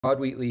Todd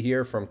Wheatley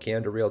here from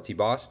Candor Realty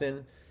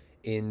Boston.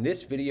 In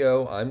this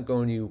video, I'm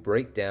going to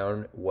break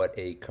down what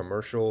a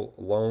commercial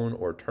loan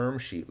or term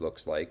sheet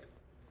looks like.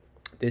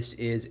 This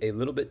is a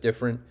little bit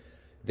different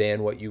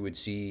than what you would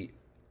see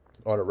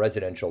on a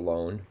residential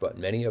loan, but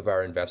many of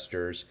our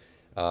investors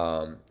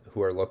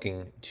who are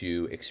looking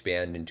to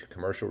expand into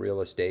commercial real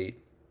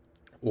estate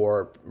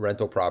or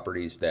rental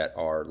properties that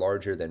are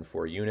larger than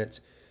 4 units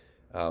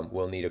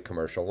will need a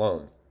commercial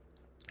loan.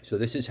 So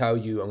this is how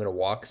I'm going to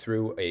walk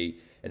through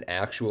an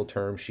actual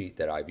term sheet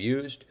that I've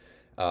used,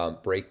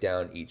 break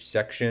down each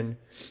section,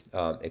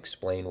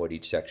 explain what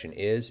each section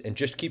is, and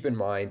just keep in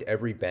mind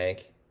every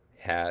bank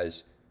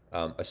has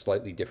a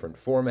slightly different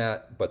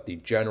format, but the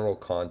general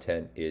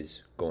content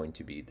is going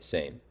to be the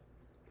same.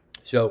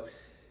 So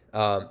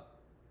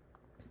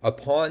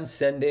upon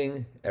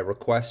sending a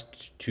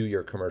request to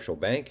your commercial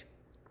bank,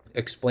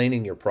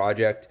 explaining your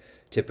project,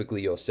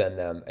 typically you'll send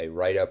them a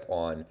write-up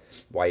on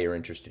why you're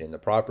interested in the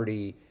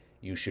property.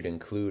 You should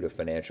include a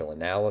financial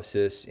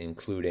analysis,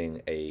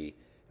 including an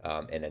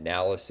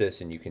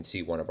analysis, and you can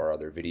see one of our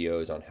other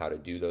videos on how to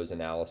do those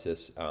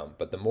analysis.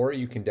 But the more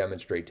you can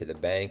demonstrate to the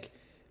bank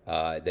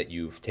that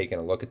you've taken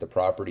a look at the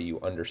property, you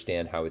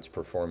understand how it's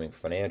performing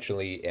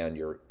financially, and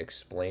you're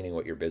explaining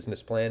what your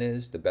business plan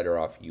is, the better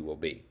off you will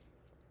be.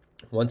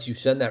 Once you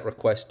send that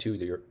request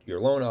to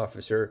your loan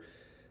officer,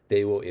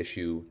 they will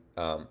issue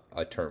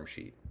a term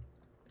sheet.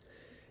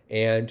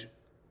 And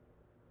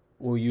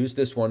we'll use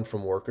this one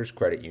from Workers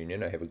Credit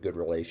Union. I have a good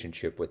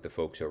relationship with the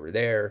folks over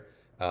there.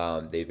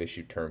 They've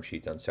issued term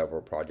sheets on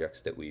several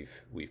projects that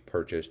we've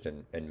purchased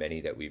and many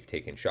that we've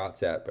taken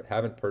shots at but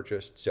haven't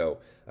purchased. So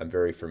I'm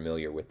very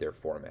familiar with their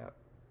format.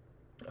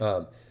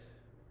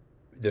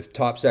 The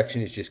top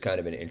section is just kind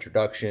of an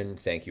introduction.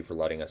 Thank you for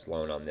letting us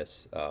loan on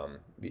this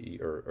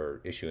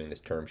or issuing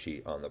this term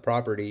sheet on the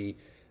property.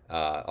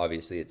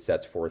 Obviously, it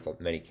sets forth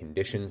many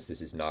conditions.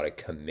 This is not a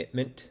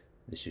commitment.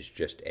 This is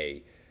just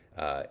an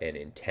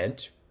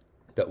intent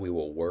that we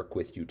will work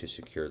with you to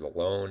secure the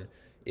loan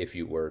if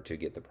you were to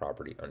get the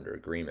property under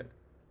agreement.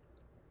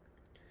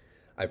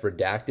 I've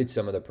redacted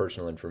some of the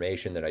personal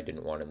information that I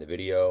didn't want in the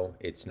video.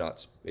 It's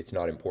not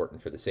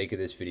important for the sake of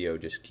this video.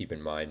 Just keep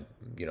in mind,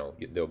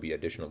 there'll be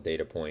additional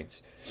data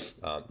points,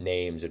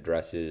 names,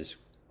 addresses,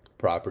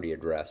 property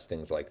address,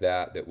 things like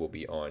that will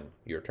be on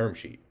your term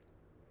sheet.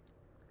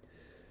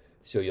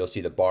 So you'll see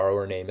the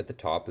borrower name at the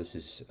top. This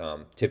is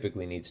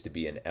typically needs to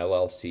be an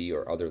LLC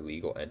or other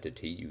legal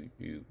entity.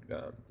 You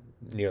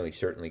nearly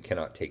certainly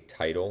cannot take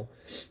title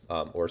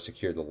or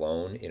secure the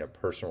loan in a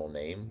personal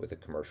name with a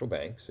commercial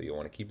bank, so you'll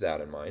want to keep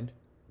that in mind.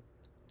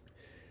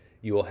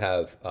 You will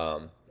have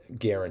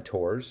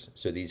guarantors.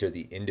 So these are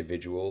the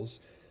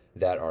individuals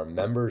that are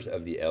members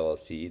of the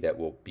LLC that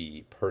will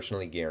be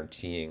personally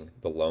guaranteeing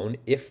the loan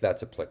if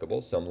that's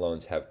applicable. Some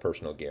loans have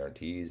personal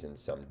guarantees and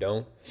some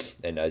don't.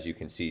 And as you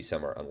can see,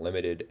 some are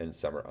unlimited and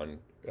some are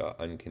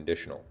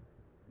unconditional.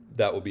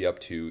 That will be up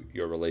to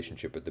your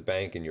relationship with the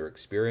bank and your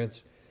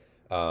experience.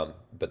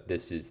 But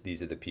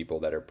these are the people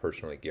that are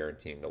personally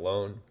guaranteeing the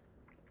loan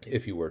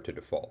if you were to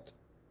default.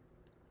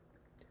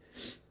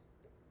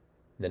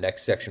 In the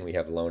next section, we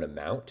have loan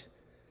amount.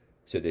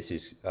 So this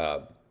is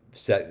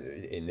set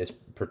in this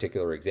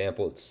particular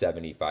example, it's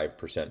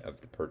 75%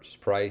 of the purchase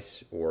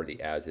price or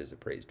the as-is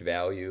appraised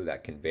value.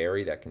 That can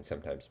vary. That can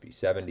sometimes be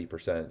 70%,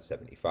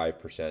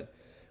 75%.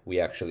 We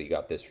actually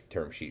got this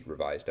term sheet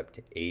revised up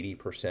to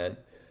 80%.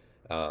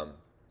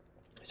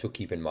 So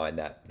keep in mind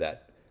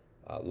that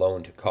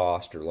loan to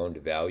cost or loan to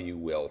value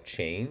will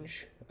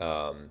change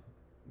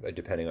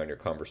depending on your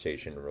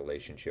conversation and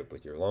relationship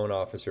with your loan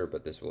officer,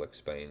 but this will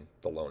explain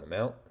the loan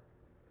amount.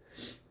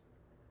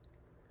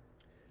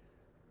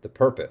 The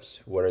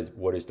purpose, what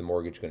is the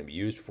mortgage going to be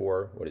used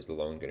for? What is the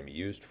loan going to be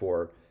used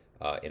for?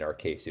 In our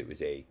case, it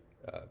was a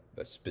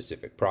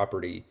specific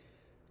property.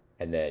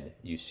 And then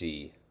you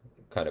see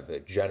kind of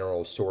a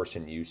general source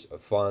and use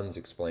of funds,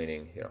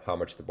 explaining how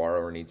much the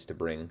borrower needs to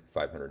bring,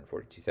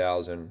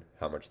 $542,000,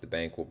 how much the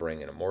bank will bring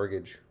in a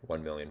mortgage,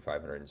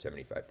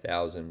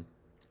 $1,575,000.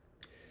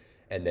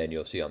 And then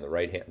you'll see on the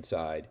right-hand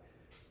side,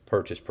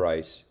 purchase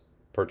price,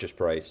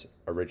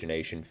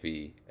 origination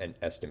fee, and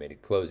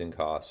estimated closing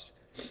costs.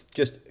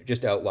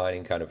 Just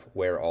outlining kind of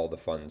where all the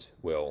funds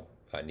will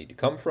need to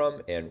come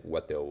from and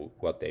what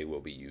they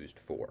will be used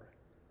for.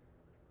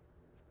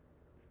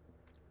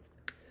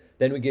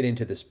 Then we get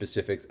into the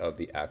specifics of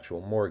the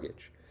actual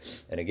mortgage.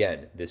 And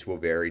again, this will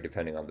vary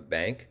depending on the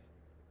bank,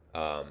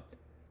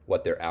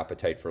 what their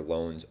appetite for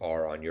loans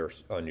are on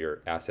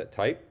your asset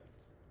type,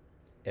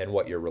 and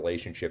what your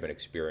relationship and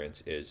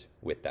experience is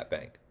with that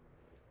bank.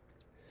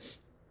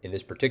 In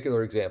this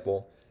particular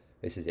example,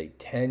 this is a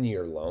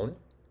 10-year loan.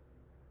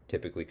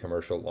 Typically,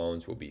 commercial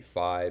loans will be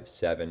 5,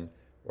 7,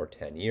 or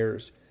 10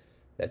 years.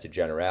 That's a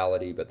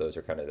generality, but those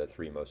are kind of the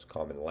three most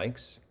common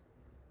lengths.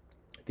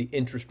 The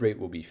interest rate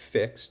will be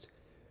fixed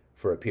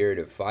for a period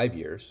of 5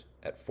 years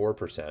at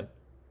 4%,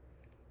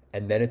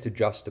 and then it's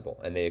adjustable.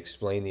 And they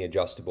explain the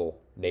adjustable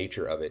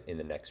nature of it in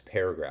the next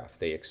paragraph.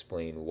 They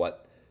explain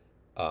what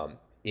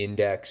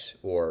index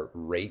or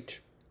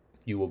rate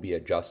you will be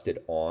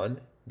adjusted on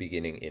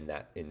beginning in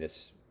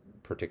this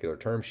particular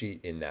term sheet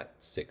in that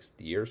 6th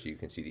year. So you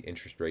can see the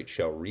interest rate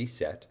shall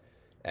reset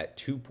at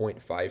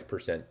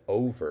 2.5%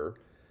 over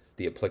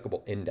the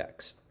applicable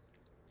index.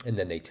 And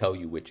then they tell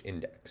you which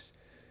index.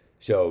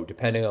 So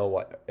depending on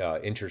what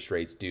interest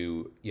rates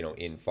do,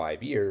 in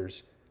 5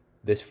 years,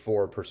 this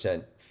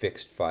 4%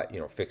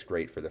 fixed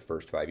rate for the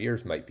first 5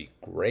 years might be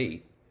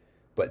great,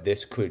 but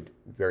this could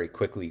very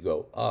quickly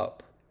go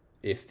up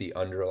if the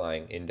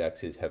underlying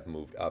indexes have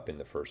moved up in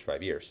the first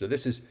 5 years. So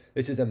this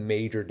is a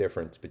major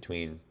difference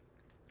between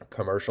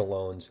commercial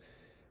loans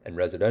and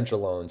residential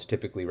loans.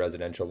 Typically,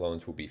 residential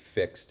loans will be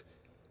fixed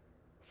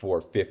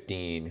for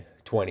 15,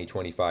 20,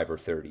 25, or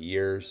 30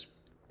 years,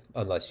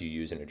 unless you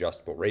use an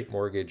adjustable rate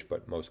mortgage,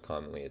 but most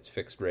commonly it's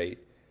fixed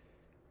rate.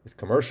 With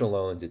commercial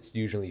loans, it's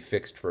usually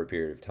fixed for a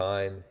period of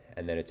time,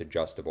 and then it's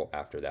adjustable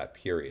after that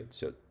period.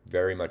 So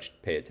very much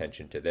pay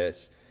attention to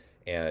this,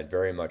 and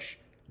very much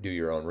do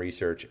your own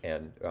research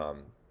and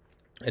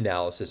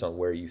analysis on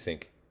where you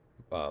think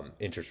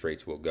interest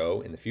rates will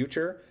go in the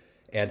future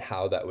and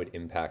how that would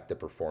impact the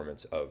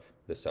performance of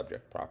the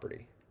subject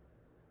property.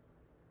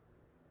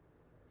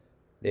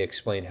 They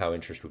explain how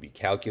interest would be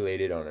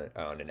calculated on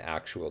an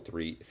actual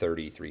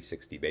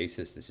 360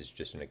 basis. This is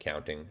just an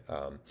accounting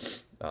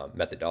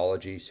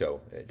methodology,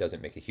 so it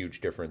doesn't make a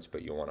huge difference,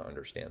 but you'll want to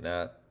understand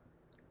that.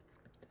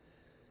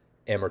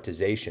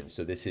 Amortization.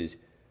 So this is,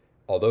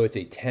 although it's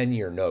a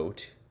 10-year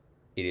note,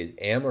 it is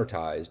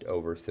amortized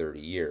over 30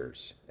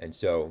 years. And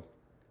so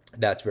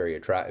that's very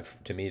attractive.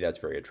 To me, that's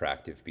very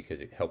attractive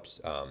because it helps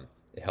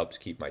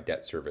keep my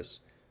debt service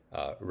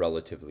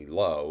relatively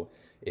low.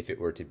 If it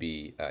were to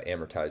be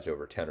amortized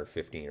over 10 or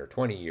 15 or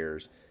 20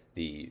 years,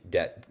 the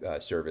debt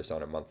service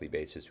on a monthly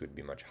basis would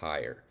be much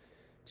higher.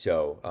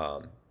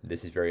 So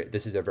this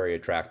is a very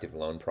attractive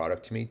loan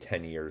product to me,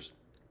 10 years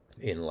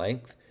in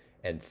length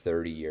and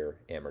 30-year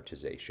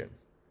amortization.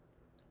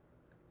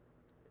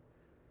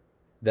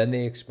 Then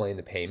they explain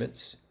the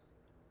payments.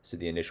 So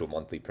the initial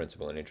monthly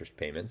principal and interest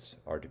payments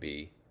are to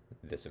be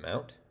this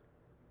amount.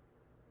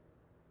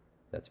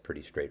 That's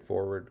pretty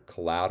straightforward.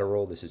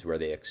 Collateral, this is where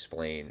they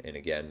explain, and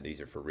again, these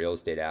are for real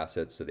estate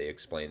assets, so they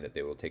explain that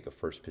they will take a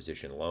first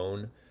position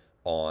loan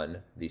on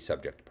the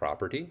subject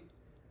property.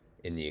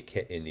 In the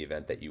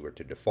event that you were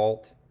to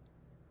default,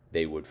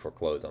 they would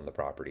foreclose on the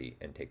property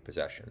and take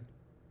possession.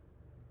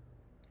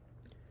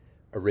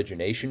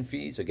 Origination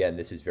fees, again,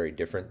 this is very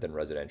different than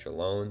residential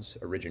loans.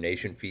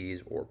 Origination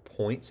fees, or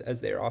points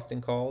as they are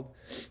often called,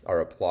 are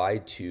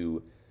applied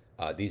to,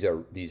 these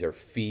are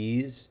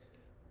fees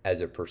as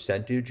a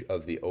percentage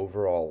of the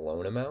overall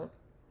loan amount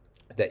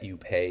that you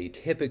pay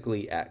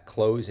typically at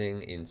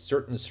closing. In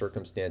certain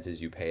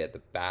circumstances, you pay at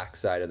the back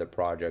side of the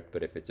project,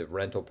 but if it's a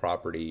rental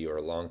property or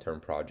a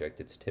long-term project,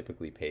 it's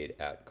typically paid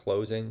at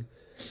closing.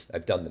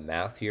 I've done the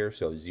math here,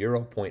 so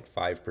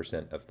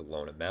 0.5% of the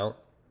loan amount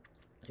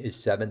is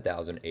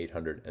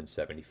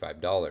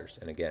 $7,875.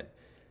 And again,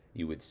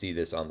 you would see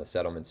this on the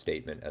settlement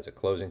statement as a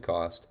closing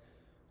cost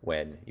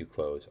when you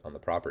close on the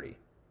property.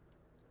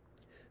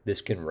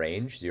 This can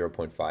range.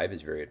 0.5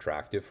 is very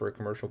attractive for a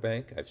commercial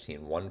bank. I've seen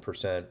 1%,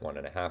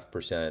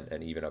 1.5%,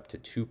 and even up to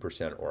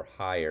 2% or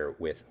higher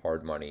with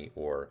hard money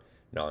or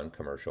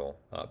non-commercial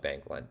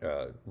bank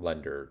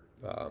lender,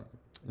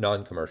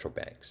 non-commercial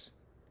banks.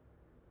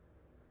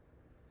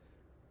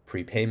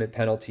 Prepayment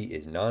penalty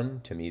is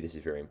none. To me, this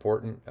is very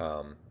important,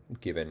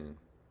 given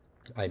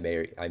I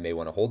may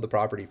want to hold the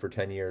property for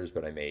 10 years,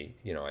 but I may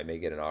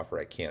get an offer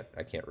I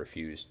can't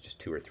refuse just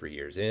 2 or 3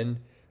 years in.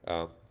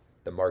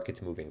 The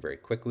market's moving very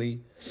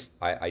quickly.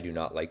 I do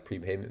not like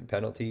prepayment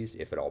penalties,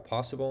 if at all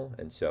possible,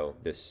 and so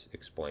this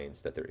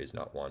explains that there is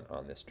not one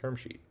on this term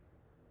sheet.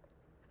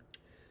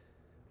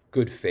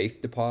 Good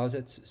faith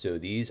deposits. So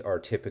these are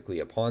typically,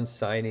 upon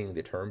signing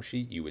the term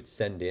sheet, you would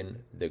send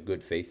in the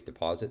good faith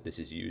deposit. This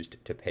is used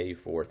to pay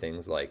for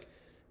things like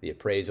the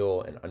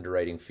appraisal and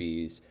underwriting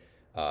fees.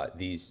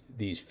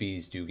 These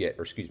fees do get,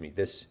 or excuse me,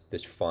 this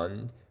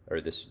fund,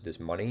 or this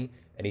money,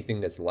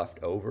 anything that's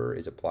left over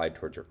is applied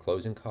towards your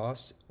closing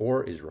costs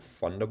or is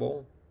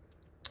refundable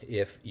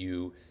if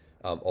you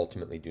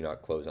ultimately do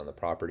not close on the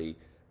property,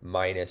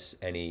 minus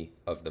any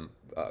of the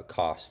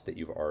costs that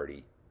you've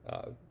already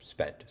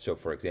spent. So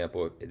for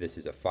example, this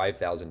is a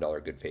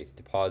 $5,000 good faith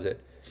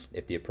deposit.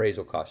 If the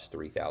appraisal costs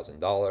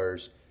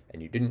 $3,000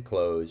 and you didn't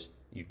close,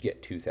 you'd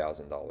get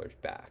 $2,000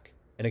 back.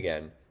 And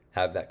again,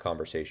 have that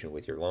conversation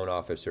with your loan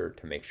officer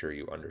to make sure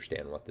you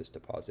understand what this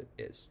deposit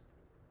is.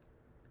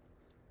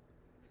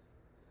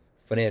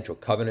 Financial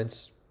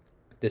covenants.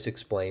 This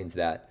explains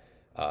that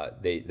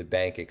the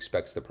bank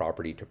expects the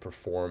property to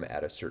perform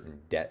at a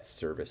certain debt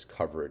service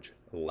coverage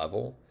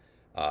level.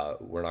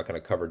 We're not going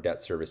to cover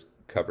debt service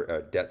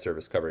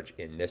coverage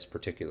in this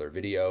particular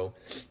video.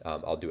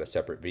 I'll do a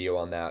separate video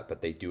on that,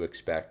 but they do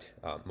expect,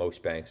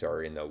 most banks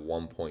are in the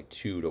 1.2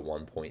 to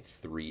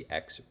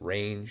 1.3x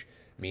range,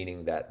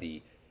 meaning that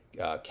the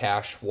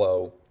cash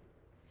flow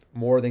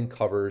more than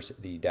covers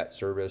the debt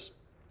service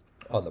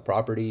on the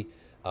property.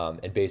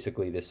 And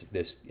basically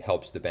this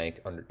helps the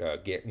bank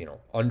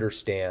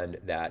understand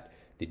that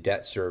the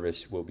debt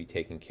service will be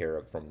taken care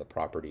of from the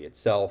property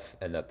itself,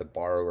 and that the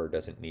borrower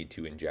doesn't need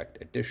to inject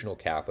additional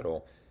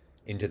capital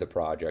into the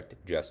project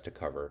just to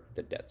cover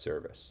the debt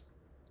service.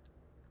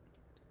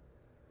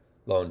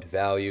 Loan to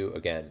value,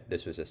 again,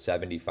 this was a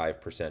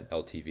 75%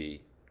 LTV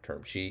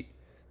term sheet.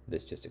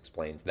 This just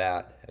explains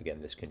that.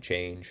 Again, this can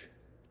change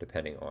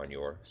depending on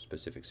your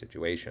specific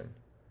situation.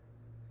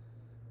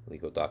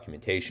 Legal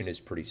documentation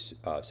is pretty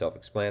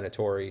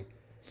self-explanatory.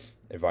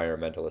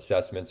 Environmental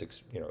assessments,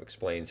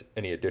 explains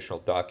any additional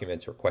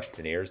documents or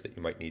questionnaires that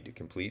you might need to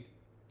complete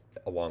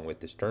along with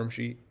this term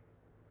sheet.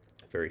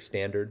 Very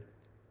standard.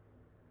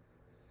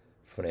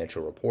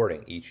 Financial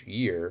reporting. Each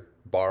year,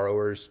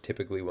 borrowers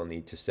typically will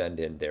need to send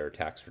in their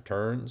tax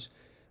returns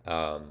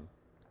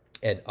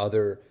and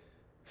other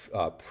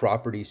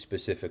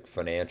property-specific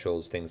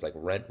financials, things like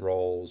rent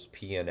rolls,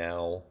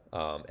 P&L,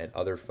 and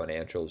other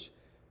financials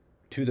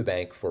to the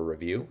bank for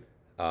review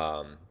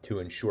to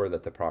ensure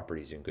that the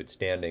property is in good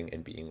standing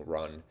and being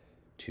run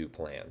to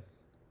plan.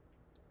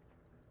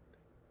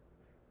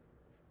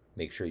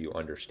 Make sure you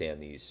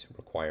understand these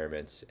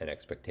requirements and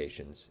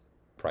expectations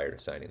prior to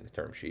signing the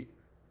term sheet.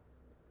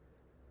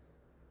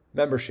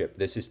 Membership,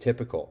 this is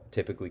typical.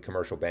 Typically,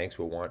 commercial banks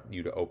will want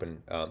you to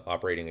open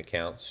operating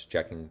accounts,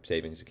 checking,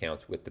 savings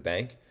accounts with the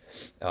bank,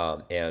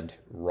 and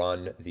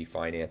run the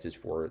finances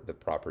for the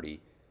property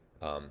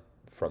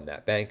from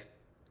that bank.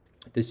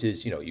 This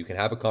is, you can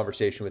have a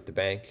conversation with the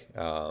bank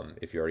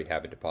if you already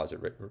have a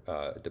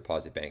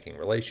deposit banking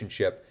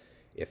relationship.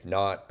 If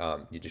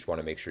not, you just want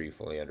to make sure you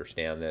fully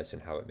understand this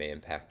and how it may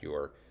impact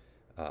your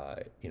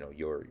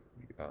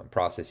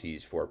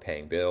processes for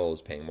paying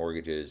bills, paying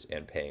mortgages,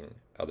 and paying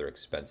other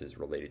expenses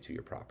related to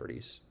your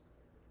properties.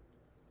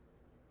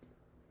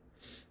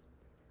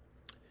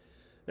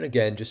 And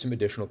again, just some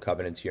additional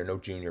covenants here. No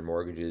junior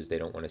mortgages. They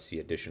don't want to see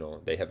additional.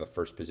 They have a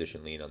first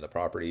position lien on the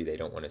property. They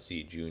don't want to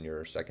see junior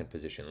or second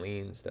position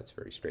liens. That's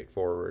very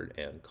straightforward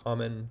and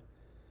common.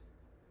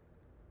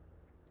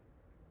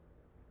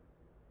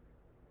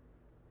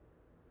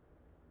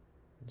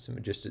 Some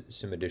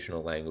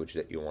additional language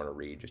that you'll want to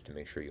read just to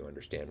make sure you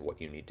understand what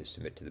you need to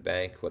submit to the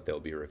bank, what they'll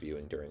be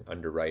reviewing during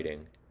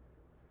underwriting,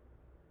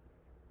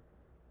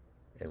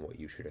 and what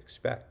you should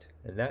expect.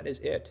 And that is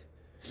it.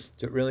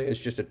 So it really is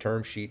just a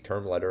term sheet,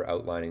 term letter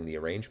outlining the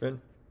arrangement.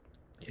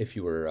 If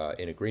you were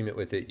in agreement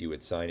with it, you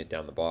would sign it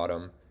down the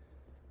bottom,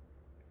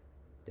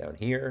 down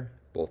here,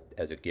 both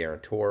as a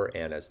guarantor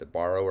and as the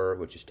borrower,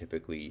 which is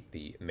typically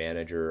the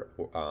manager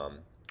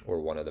or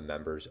one of the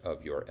members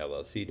of your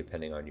LLC,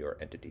 depending on your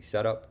entity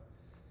setup.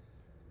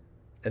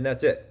 And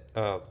that's it.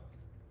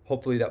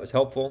 Hopefully that was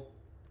helpful.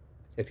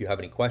 If you have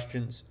any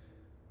questions,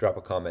 drop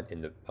a comment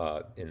in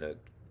the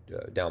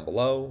down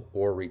below,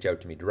 or reach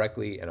out to me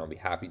directly, and I'll be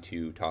happy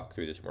to talk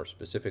through this more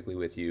specifically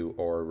with you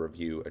or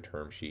review a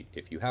term sheet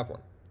if you have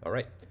one. All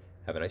right.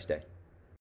 Have a nice day.